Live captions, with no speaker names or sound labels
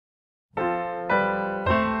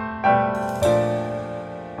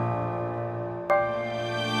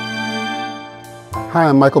Hi,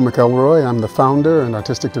 I'm Michael McElroy. I'm the founder and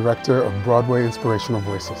artistic director of Broadway Inspirational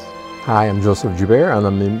Voices. Hi, I'm Joubert and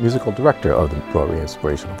I'm the musical director of the Broadway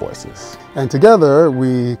Inspirational Voices. And together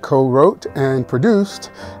we co-wrote and produced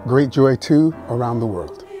Great Joy 2 around the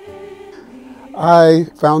world. I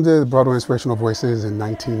founded Broadway Inspirational Voices in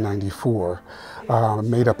 1994,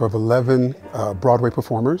 made up of 11 Broadway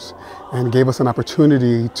performers, and gave us an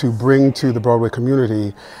opportunity to bring to the Broadway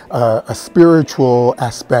community a spiritual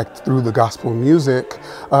aspect through the gospel music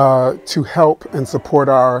to help and support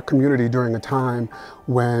our community during a time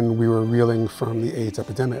when we were reeling from the AIDS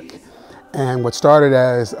epidemic. And what started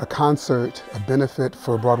as a concert, a benefit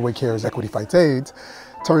for Broadway Cares Equity Fights AIDS,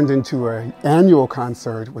 turned into an annual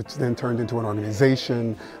concert, which then turned into an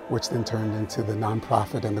organization, which then turned into the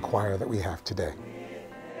nonprofit and the choir that we have today.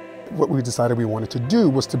 What we decided we wanted to do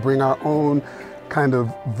was to bring our own kind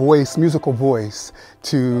of voice, musical voice,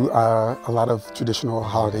 to a lot of traditional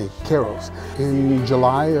holiday carols. In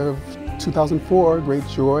July of 2004, Great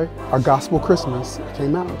Joy, our Gospel Christmas,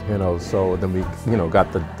 came out. So then we,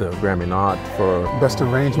 got the Grammy nod for Best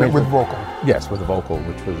Arrangement with Vocal. Yes, with the vocal,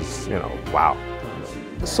 which was, wow.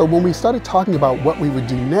 So when we started talking about what we would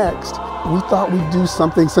do next, we thought we'd do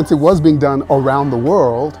something, since it was being done around the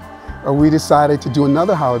world, we decided to do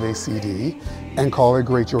another holiday CD and call it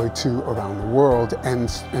Great Joy 2 Around the World, and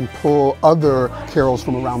pull other carols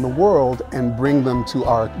from around the world and bring them to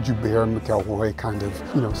our Joubert and McElroy kind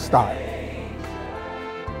of, style.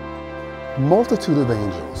 Multitude of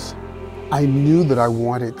Angels. I knew that I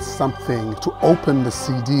wanted something to open the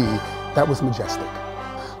CD that was majestic.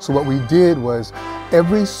 So what we did was,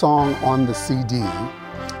 every song on the CD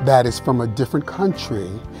that is from a different country,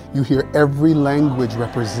 you hear every language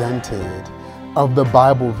represented of the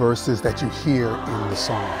Bible verses that you hear in the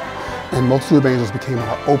song. And Multitude of Angels became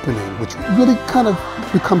our opening, which really kind of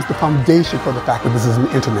becomes the foundation for the fact that this is an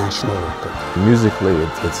international record. Musically,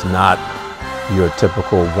 it's not your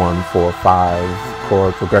typical 1-4-5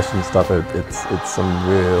 chord progression stuff. It's some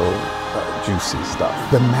real juicy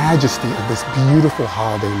stuff. The majesty of this beautiful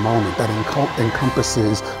holiday moment that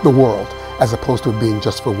encompasses the world, as opposed to it being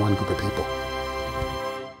just for one group of people.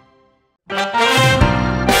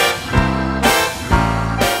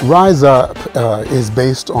 Rise Up is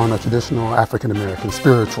based on a traditional African-American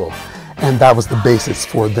spiritual, and that was the basis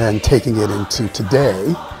for then taking it into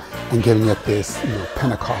today and giving it this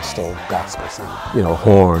Pentecostal gospel sound.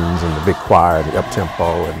 Horns and the big choir, the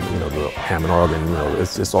up-tempo, and the Hammond organ,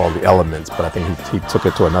 it's just all the elements, but I think he took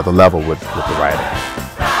it to another level with the writing.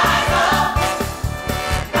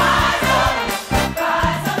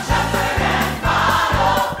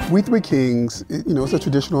 We Three Kings, it's a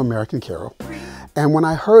traditional American carol. And when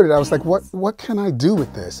I heard it, I was like, what can I do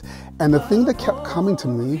with this? And the thing that kept coming to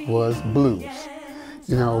me was blues.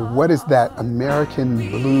 What is that American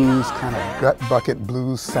blues, kind of gut bucket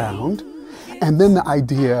blues sound? And then the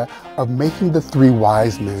idea of making the three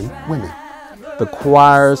wise men women. The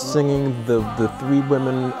choir singing, the three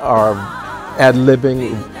women are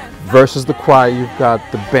ad-libbing versus the choir. You've got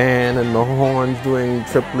the band and the horns doing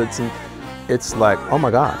triplets, and it's like, oh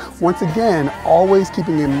my God. Once again, always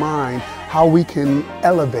keeping in mind how we can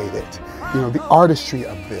elevate it. The artistry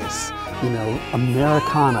of this,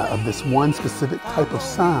 Americana of this one specific type of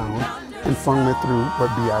sound, and funnel it through what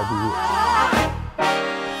BIV is.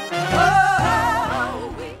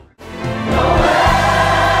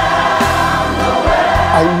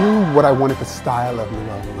 I knew what I wanted the style of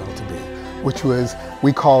NOEL to be, which was,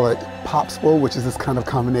 we call it popspool, which is this kind of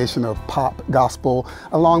combination of pop, gospel,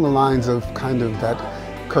 along the lines of kind of that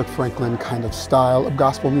Kirk Franklin kind of style of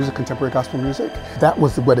gospel music, contemporary gospel music. That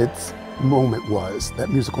was what its moment was, that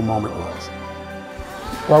musical moment was.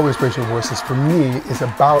 Broadway Inspirational Voices for me is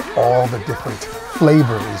about all the different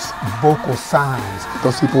flavors, vocal sounds.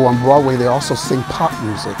 Those people on Broadway, they also sing pop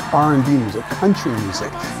music, R&B music, country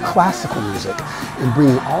music, classical music, and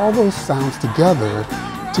bringing all those sounds together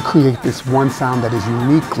to create this one sound that is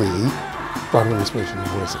uniquely Broadway Inspirational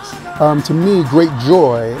Voices. To me, Great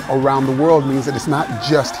Joy around the world means that it's not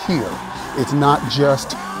just here. It's not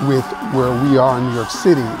just with where we are in New York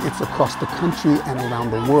City. It's across the country and around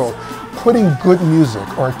the world. Putting good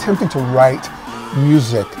music, or attempting to write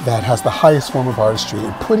music that has the highest form of artistry,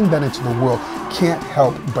 and putting that into the world can't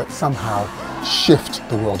help but somehow shift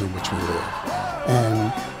the world in which we live.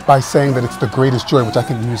 And by saying that it's the greatest joy, which I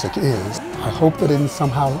think music is, I hope that it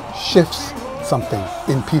somehow shifts something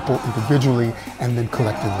in people individually and then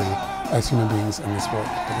collectively as human beings in this world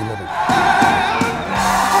that we live in.